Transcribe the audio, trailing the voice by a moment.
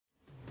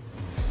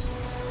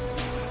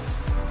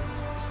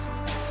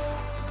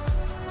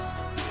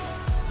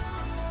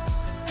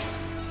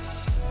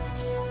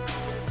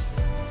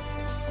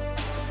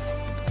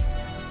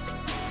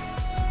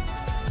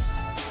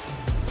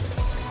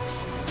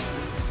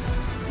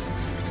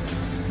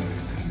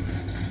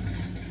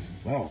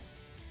Well,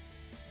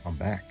 I'm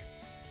back.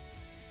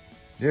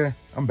 Yeah,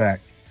 I'm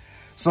back.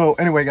 So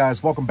anyway,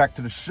 guys, welcome back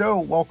to the show.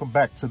 Welcome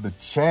back to the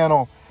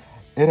channel.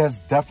 It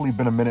has definitely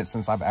been a minute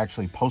since I've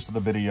actually posted a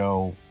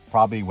video,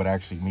 probably with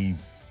actually me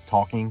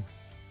talking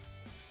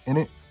in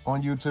it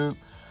on YouTube.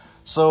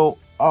 So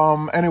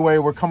anyway,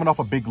 we're coming off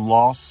a big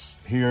loss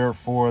here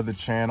for the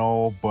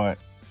channel, but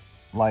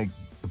like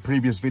the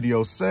previous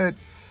video said,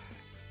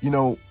 you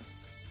know,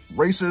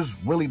 racers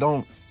really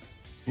don't,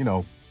 you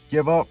know,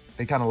 give up.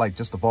 They kind of like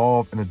just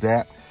evolve and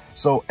adapt.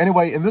 So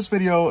anyway, in this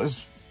video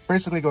is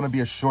basically going to be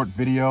a short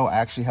video. I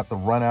actually have to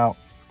run out.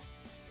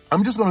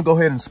 I'm just going to go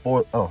ahead and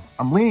spoil. Oh,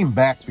 I'm leaning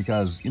back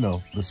because, you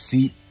know, the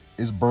seat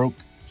is broke.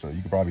 So you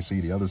can probably see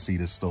the other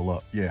seat is still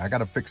up. Yeah, I got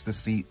to fix the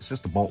seat. It's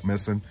just a bolt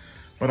missing.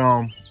 But,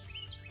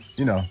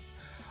 you know,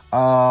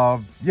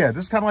 yeah,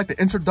 this is kind of like the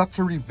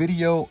introductory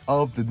video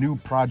of the new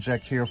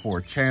project here for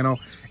a channel.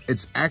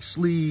 It's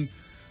actually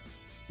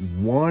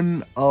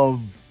one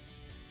of,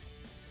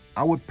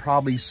 I would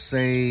probably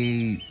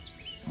say,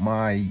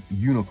 my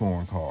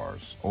unicorn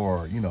cars,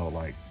 or, you know,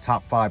 like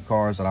top 5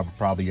 cars that I would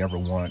probably ever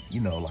want, you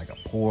know, like a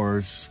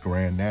Porsche,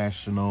 Grand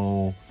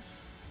National,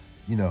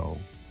 you know,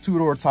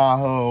 2-door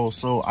Tahoe.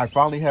 So I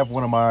finally have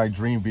one of my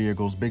dream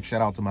vehicles. Big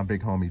shout out to my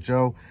big homie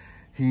Joe.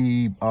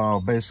 He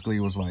basically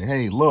was like,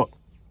 hey, look,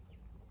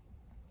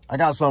 I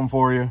got something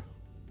for you,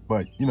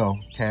 but, you know,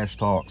 cash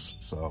talks.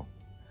 So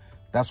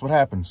that's what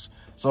happens.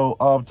 So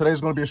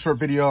today's going to be a short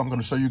video. I'm going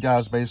to show you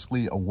guys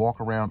basically a walk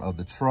around of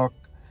the truck.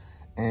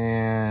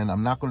 And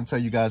I'm not going to tell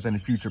you guys any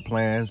future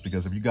plans,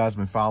 because if you guys have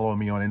been following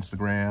me on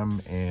Instagram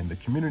and the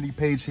community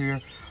page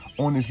here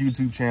on this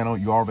YouTube channel,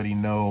 you already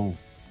know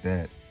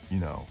that, you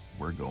know,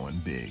 we're going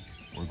big.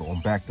 We're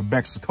going back to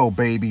Mexico,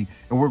 baby,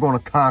 and we're going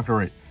to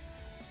conquer it.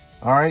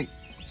 All right.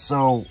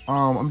 So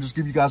I'm just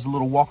giving you guys a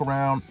little walk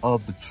around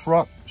of the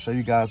truck, show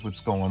you guys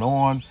what's going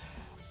on.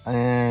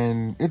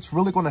 And it's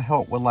really going to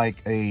help with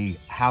like a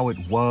how it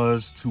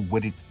was to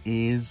what it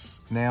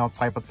is now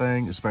type of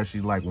thing,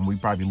 especially like when we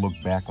probably look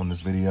back on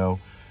this video,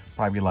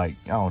 probably like,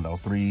 I don't know,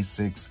 3,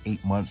 6,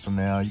 8 months from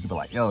now, you can be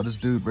like, yo, this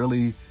dude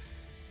really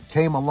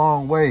came a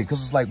long way.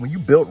 Because it's like when you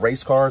build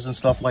race cars and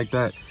stuff like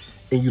that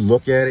and you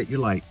look at it, you're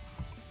like,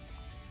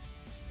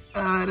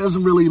 it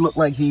doesn't really look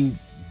like he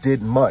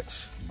did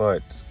much.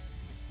 But,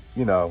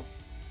 you know,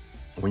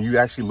 when you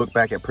actually look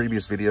back at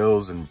previous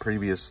videos and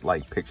previous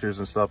like pictures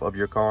and stuff of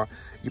your car,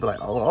 you'd be like,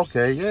 oh,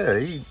 okay, yeah,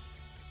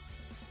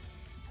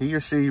 he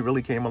or she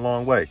really came a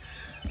long way.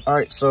 All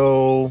right,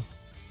 so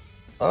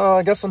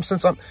I guess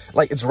since I'm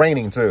like, it's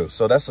raining too,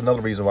 so that's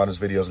another reason why this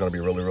video is going to be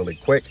really, really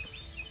quick.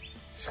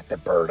 Shut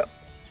that bird up.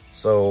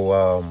 So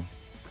I'm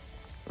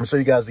gonna show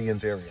you guys the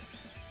interior.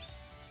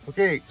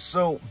 Okay,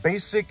 so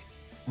basic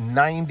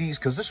 90s,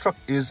 because this truck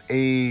is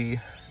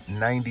a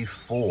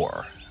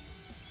 94.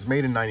 It's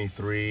made in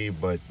 93,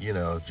 but, you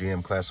know,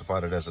 GM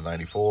classified it as a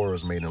 94. It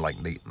was made in like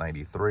late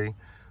 93.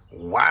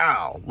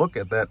 Wow, look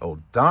at that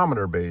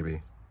odometer,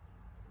 baby.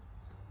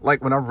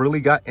 Like when I really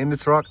got in the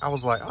truck, I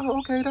was like, oh,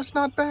 okay, that's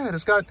not bad.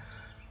 It's got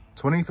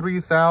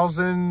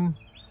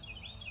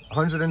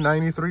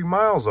 23,193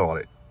 miles on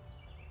it.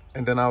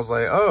 And then I was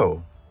like,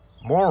 oh,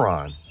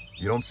 moron,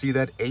 you don't see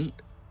that 8?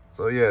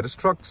 So yeah, this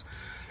truck's,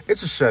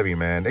 it's a Chevy,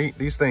 man.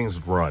 These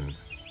things run.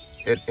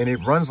 And it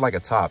runs like a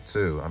top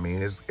too. I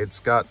mean, it's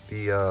got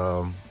the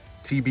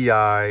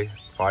TBI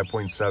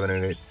 5.7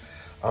 in it.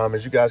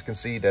 As you guys can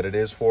see that it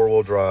is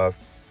 4-wheel drive.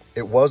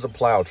 It was a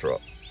plow truck,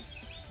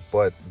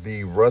 but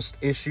the rust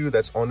issue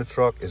that's on the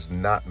truck is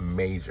not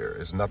major.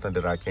 It's nothing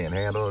that I can't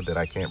handle, that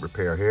I can't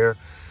repair here.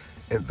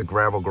 And the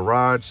gravel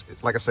garage,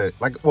 like I said,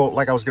 like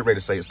I was getting ready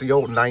to say, it's the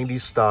old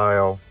 90s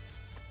style,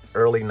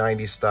 early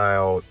 90s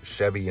style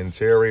Chevy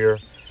interior.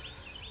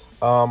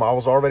 I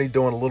was already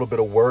doing a little bit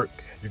of work.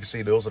 You can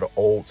see those are the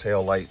old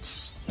tail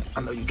lights.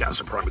 I know you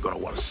guys are probably going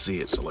to want to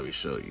see it, so let me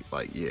show you.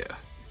 Like, yeah.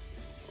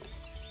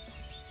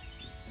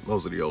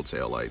 Those are the old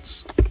tail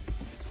lights.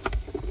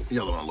 The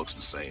other one looks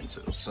the same,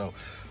 too. So,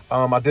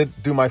 I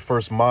did do my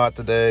first mod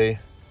today.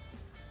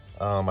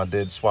 I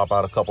did swap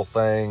out a couple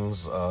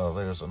things.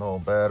 There's an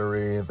old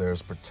battery.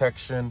 There's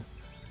protection.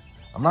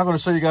 I'm not going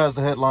to show you guys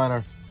the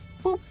headliner.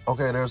 Boop.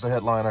 Okay, there's the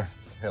headliner.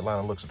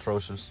 Headliner looks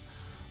atrocious.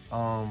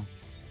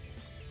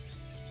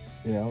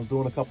 Yeah, I was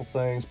doing a couple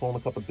things, pulling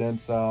a couple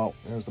dents out.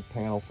 There's the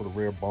panel for the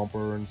rear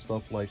bumper and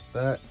stuff like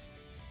that.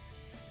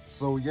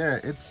 So yeah,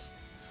 it's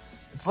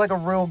like a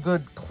real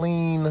good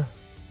clean,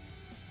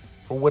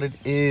 for what it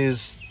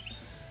is,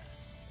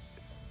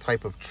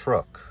 type of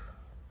truck.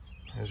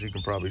 As you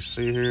can probably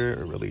see here,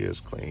 it really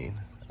is clean.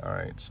 All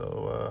right,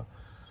 so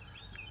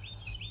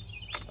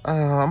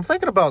I'm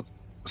thinking about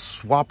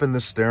swapping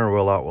this steering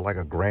wheel out with like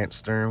a Grant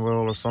steering wheel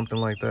or something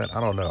like that. I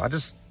don't know. I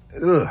just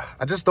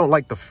don't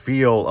like the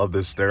feel of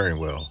this steering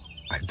wheel.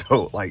 I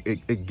don't like it.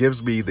 It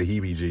gives me the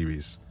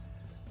heebie-jeebies.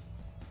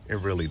 It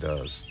really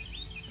does.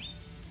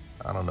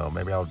 I don't know.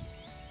 Maybe I'll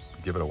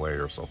give it away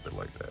or something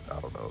like that. I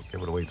don't know.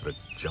 Give it away to the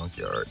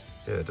junkyard.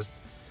 Yeah, just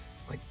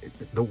like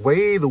the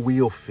way the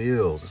wheel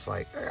feels. It's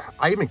like,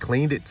 I even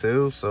cleaned it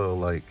too. So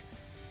like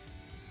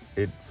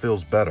it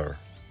feels better,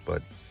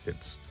 but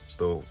it's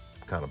still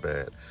kind of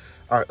bad.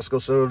 All right, let's go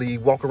show the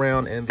walk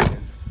around and the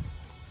engine.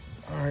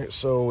 All right,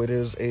 so it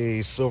is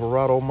a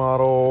Silverado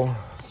model.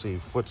 Let's see,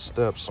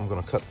 footsteps, I'm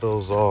gonna cut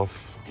those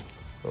off.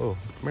 Oh,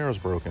 mirror's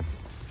broken.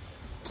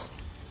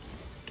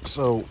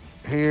 So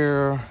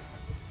here,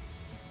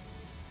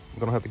 I'm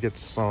gonna have to get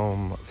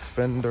some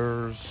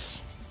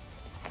fenders.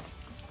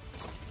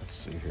 Let's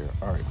see here.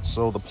 All right,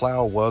 so the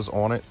plow was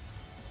on it.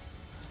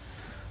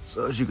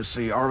 So as you can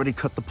see, I already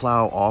cut the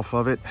plow off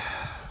of it.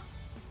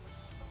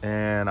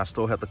 And I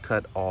still have to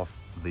cut off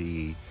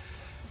the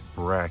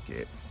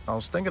bracket. I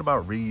was thinking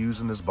about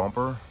reusing this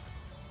bumper.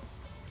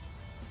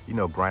 You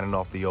know, grinding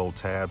off the old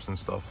tabs and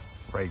stuff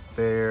right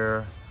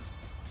there.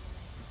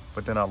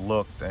 But then I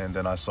looked and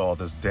then I saw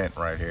this dent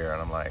right here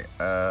and I'm like,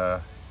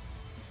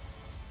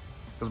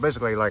 because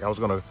basically like I was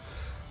gonna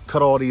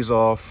cut all these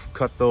off,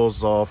 cut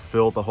those off,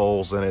 fill the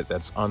holes in it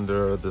that's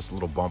under this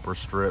little bumper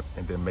strip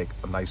and then make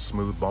a nice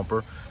smooth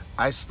bumper.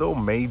 I still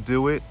may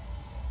do it,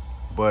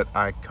 but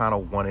I kind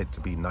of want it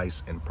to be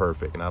nice and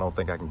perfect, and I don't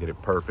think I can get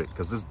it perfect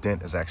because this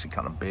dent is actually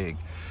kind of big.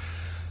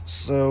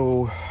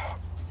 So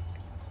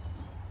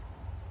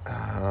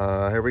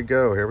here we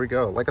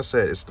go. Like I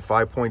said, it's the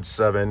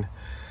 5.7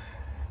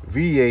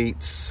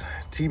 V8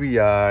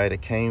 TBI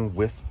that came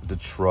with the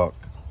truck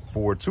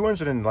for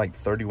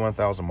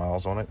 231,000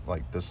 miles on it.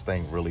 Like, this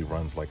thing really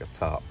runs like a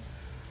top.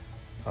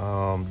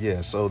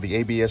 Yeah, so the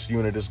ABS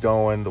unit is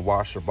going, the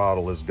washer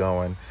bottle is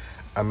going.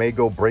 I may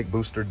go brake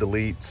booster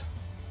delete.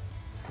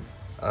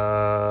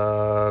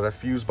 That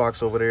fuse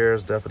box over there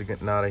is definitely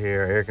getting out of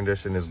here. Air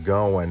conditioning is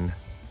going.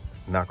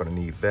 Not going to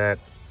need that.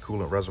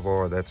 Coolant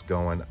reservoir, that's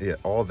going. Yeah,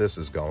 all this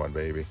is going,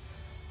 baby.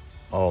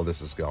 All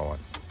this is going.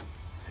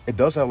 It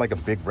does have like a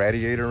big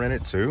radiator in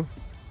it too.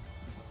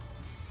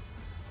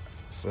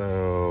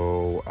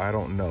 So I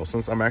don't know.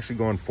 Since I'm actually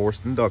going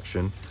forced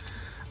induction,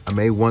 I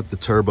may want the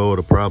turbo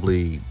to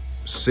probably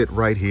sit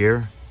right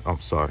here. I'm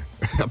sorry.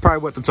 I probably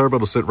want the turbo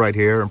to sit right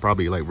here and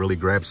probably like really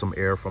grab some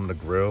air from the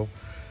grill.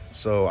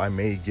 So I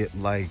may get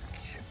like,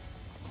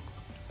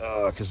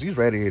 because these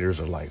radiators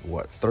are like,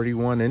 what,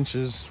 31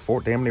 inches,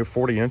 damn near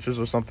 40 inches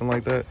or something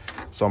like that.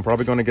 So I'm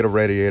probably going to get a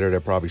radiator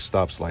that probably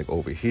stops like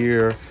over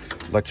here,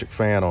 electric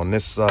fan on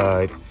this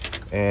side,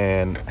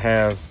 and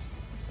have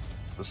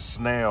the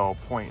snail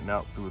pointing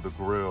out through the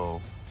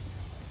grill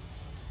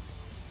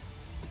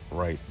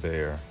right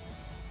there.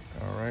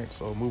 All right,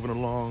 so moving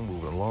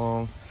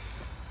along.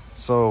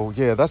 So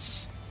yeah,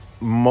 that's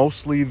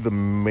mostly the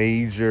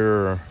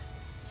major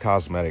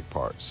cosmetic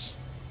parts.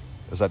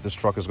 Is that this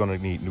truck is going to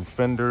need new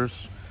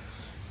fenders.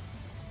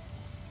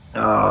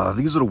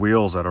 These are the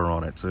wheels that are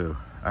on it too.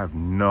 I have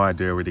no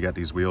idea where they got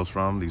these wheels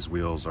from. These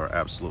wheels are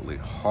absolutely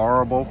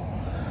horrible.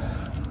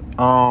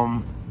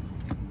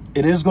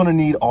 It is going to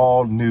need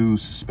all new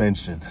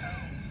suspension.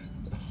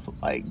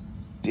 Like,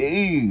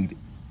 dude,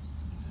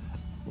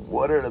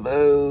 what are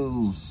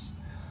those?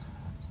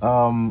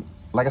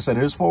 Like I said,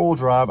 it is four-wheel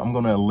drive. I'm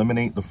going to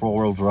eliminate the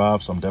four-wheel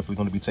drive, so I'm definitely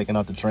going to be taking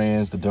out the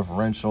trans, the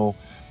differential,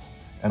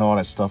 and all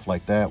that stuff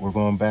like that. We're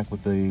going back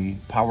with the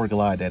power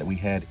glide that we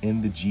had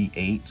in the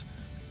G8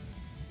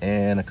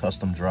 and a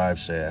custom drive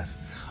shaft.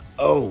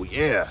 Oh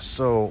yeah,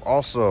 so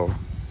also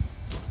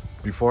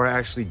before I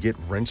actually get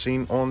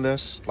wrenching on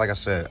this, like I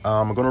said,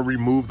 I'm going to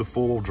remove the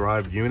full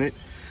drive unit.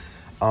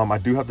 I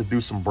do have to do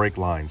some brake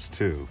lines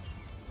too.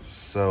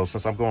 So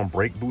since I'm going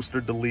brake booster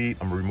delete,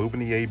 I'm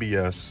removing the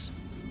ABS.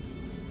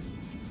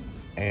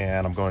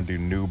 And I'm going to do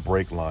new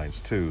brake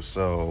lines too.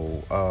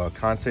 So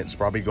content's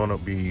probably going to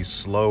be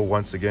slow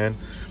once again,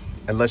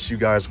 unless you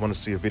guys want to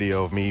see a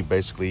video of me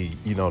basically,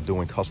 you know,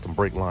 doing custom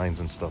brake lines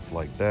and stuff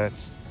like that.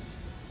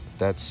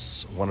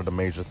 That's one of the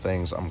major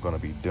things I'm going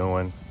to be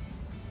doing.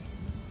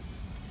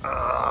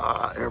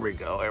 Here we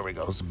go.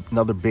 There's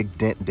another big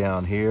dent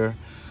down here.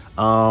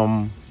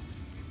 So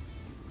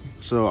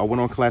I went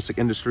on Classic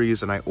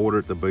Industries and I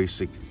ordered the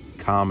basic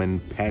common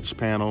patch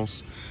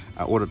panels.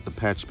 I ordered the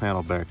patch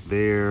panel back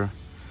there.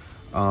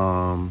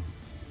 I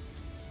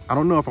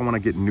don't know if I want to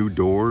get new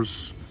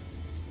doors.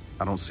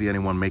 I don't see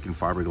anyone making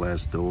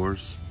fiberglass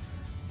doors.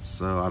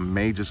 So I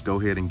may just go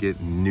ahead and get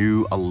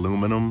new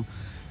aluminum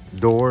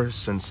doors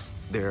since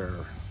they're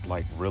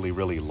like really,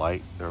 really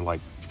light. They're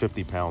like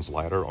 50 pounds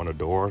lighter on a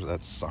door.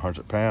 That's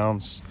 100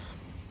 pounds,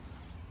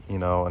 you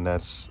know, and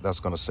that's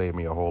going to save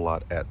me a whole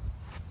lot at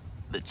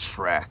the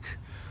track.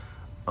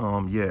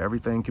 Yeah,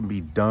 everything can be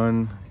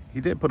done.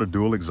 He did put a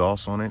dual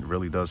exhaust on it. It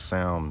really does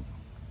sound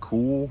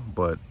cool,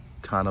 but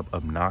kind of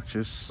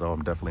obnoxious, so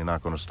I'm definitely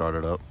not going to start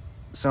it up.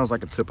 It sounds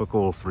like a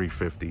typical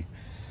 350.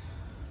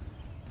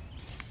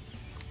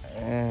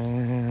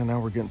 And now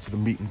we're getting to the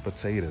meat and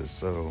potatoes.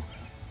 So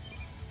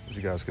as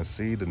you guys can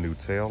see, the new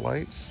tail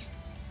lights.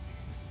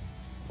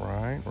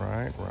 Right.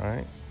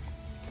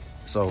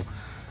 So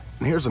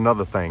here's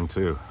another thing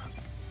too.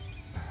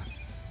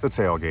 The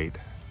tailgate.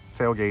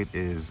 Tailgate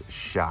is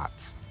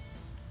shot.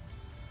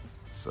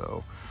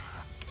 So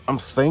I'm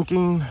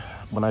thinking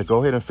when I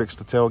go ahead and fix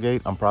the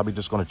tailgate, I'm probably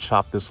just going to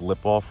chop this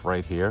lip off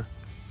right here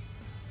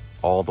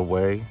all the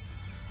way,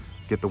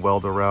 get the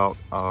welder out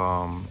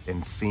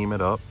and seam it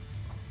up.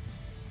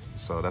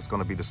 So that's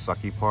going to be the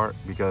sucky part,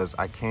 because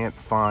I can't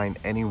find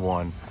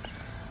anyone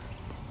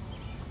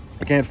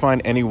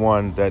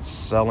that's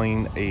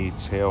selling a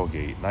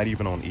tailgate, not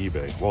even on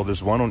eBay. Well,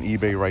 there's one on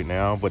eBay right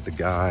now, but the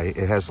guy,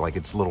 it has like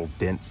its little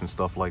dents and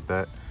stuff like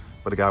that,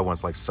 but the guy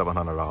wants like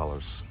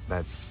 $700.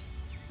 That's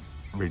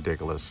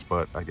ridiculous,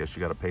 but I guess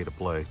you got to pay to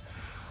play.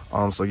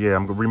 So yeah,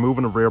 I'm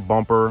removing the rear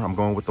bumper. I'm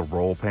going with the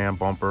roll pan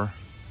bumper.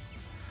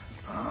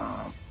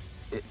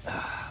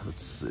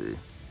 Let's see,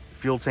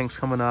 fuel tank's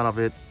coming out of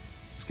it.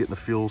 It's getting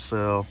the fuel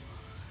cell,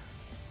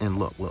 and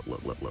look.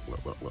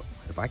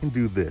 If I can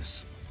do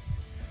this,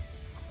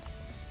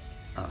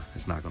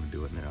 it's not going to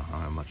do it now. I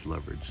don't have much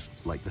leverage.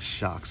 Like, the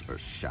shocks are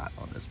shot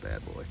on this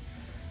bad boy.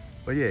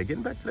 But yeah,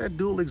 getting back to that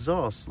dual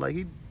exhaust, like,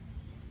 he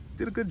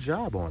did a good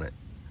job on it.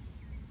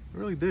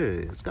 Really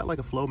did. It's got like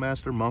a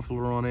Flowmaster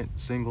muffler on it,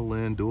 single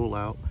in, dual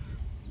out.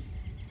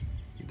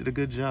 He did a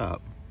good job.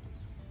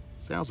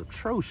 Sounds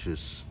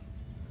atrocious.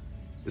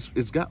 It's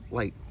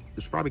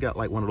probably got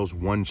like one of those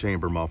one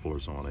chamber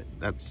mufflers on it.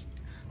 That's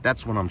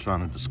what I'm trying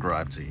to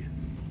describe to you.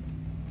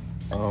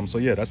 So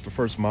yeah, that's the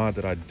first mod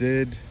that I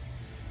did.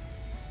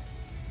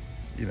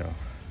 You know,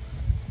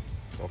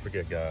 don't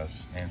forget,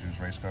 guys, Andrew's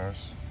Race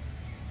Cars.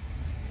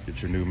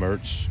 Get your new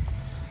merch.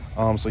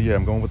 So yeah,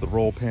 I'm going with the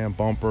roll pan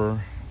bumper.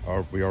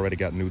 We already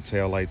got new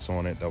tail lights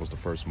on it. That was the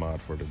first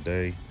mod for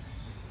today.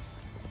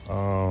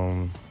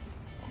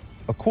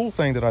 A cool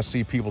thing that I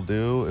see people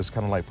do is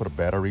kind of like put a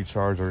battery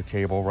charger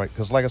cable, right?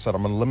 Because like I said,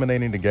 I'm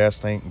eliminating the gas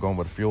tank and going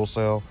with a fuel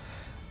cell.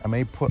 I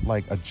may put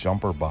like a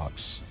jumper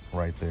box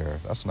right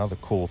there. That's another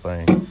cool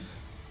thing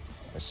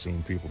I've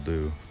seen people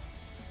do.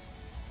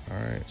 All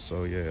right,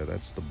 so yeah,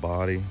 that's the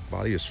body.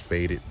 Body is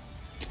faded.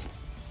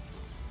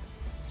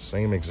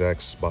 Same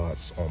exact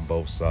spots on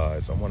both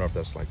sides. I wonder if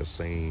that's like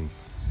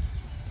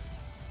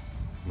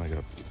like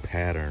a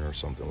pattern or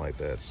something like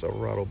that.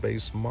 Silverado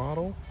base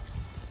model.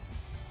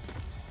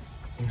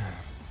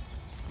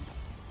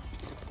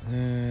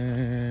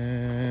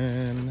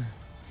 And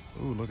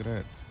ooh, look at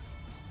that.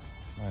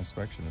 My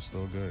inspection is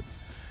still good.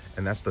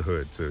 And that's the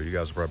hood too. You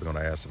guys are probably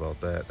gonna ask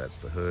about that. That's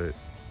the hood.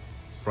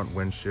 Front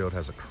windshield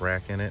has a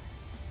crack in it.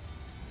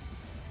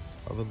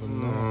 Other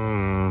than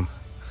that.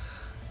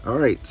 All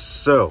right,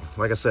 so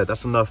like I said,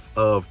 that's enough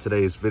of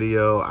today's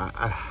video.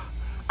 I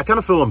kind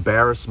of feel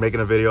embarrassed making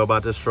a video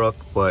about this truck,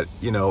 but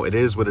you know, it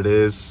is what it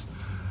is.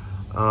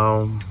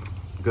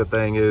 Good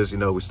thing is, you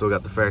know, we still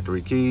got the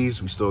factory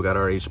keys. We still got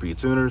our HP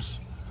tuners.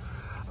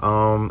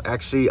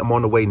 Actually, I'm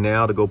on the way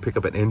now to go pick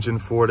up an engine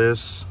for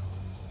this.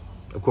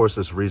 Of course,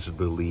 it's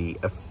reasonably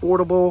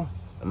affordable.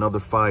 Another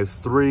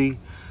 5.3.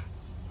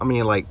 I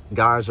mean, like,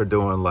 guys are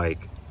doing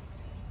like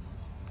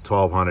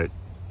 1,200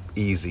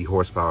 easy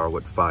horsepower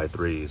with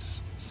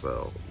 5.3s.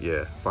 So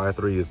yeah,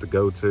 5.3 is the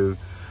go-to.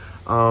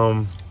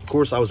 Of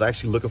course, I was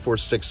actually looking for a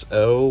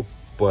 6.0,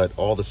 but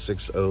all the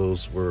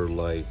 6.0s were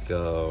like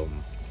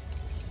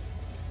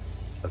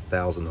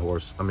 1,000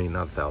 horse. I mean,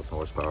 not 1,000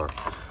 horsepower.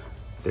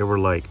 They were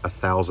like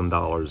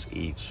 $1,000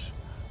 each,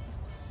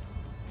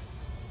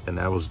 and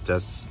that was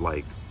just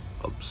like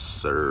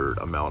absurd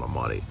amount of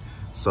money.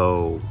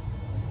 So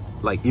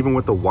like, even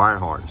with the wire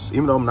harness,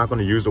 even though I'm not going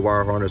to use the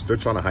wire harness, they're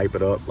trying to hype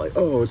it up like,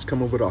 oh, it's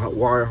coming with a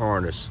wire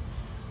harness.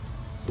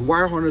 The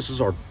wire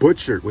harnesses are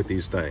butchered with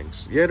these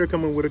things. Yeah, they're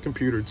coming with a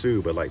computer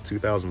too, but like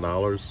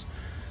 $2,000,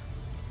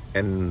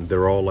 and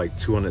they're all like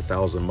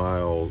 200,000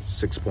 mile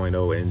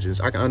 6.0 engines.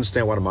 I can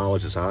understand why the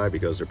mileage is high,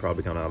 because they're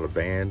probably coming out of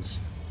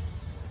vans,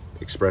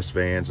 express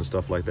vans and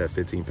stuff like that,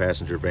 15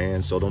 passenger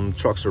vans. So them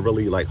trucks are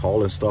really like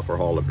hauling stuff or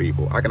hauling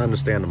people. I can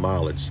understand the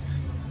mileage,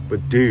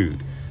 but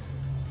dude,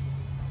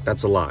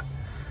 that's a lot.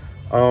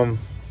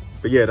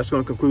 But yeah, that's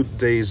going to conclude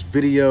today's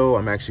video.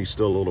 I'm actually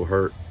still a little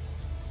hurt.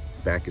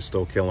 Back is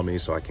still killing me,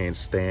 so I can't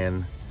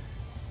stand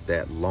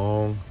that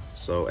long.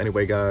 So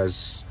anyway,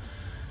 guys,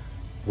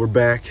 we're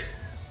back.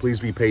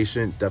 Please be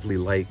patient.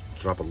 Definitely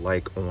drop a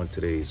like on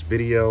today's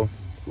video.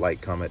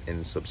 Like, comment,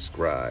 and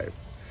subscribe.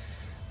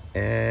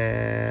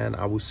 And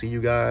I will see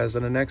you guys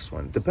in the next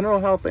one. Depending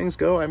on how things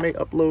go, I may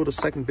upload a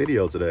second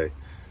video today.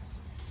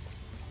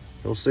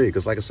 We'll see,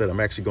 because like I said, I'm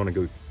actually going to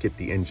go get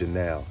the engine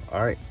now.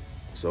 All right,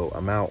 so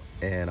I'm out,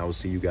 and I will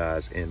see you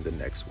guys in the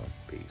next one.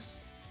 Peace.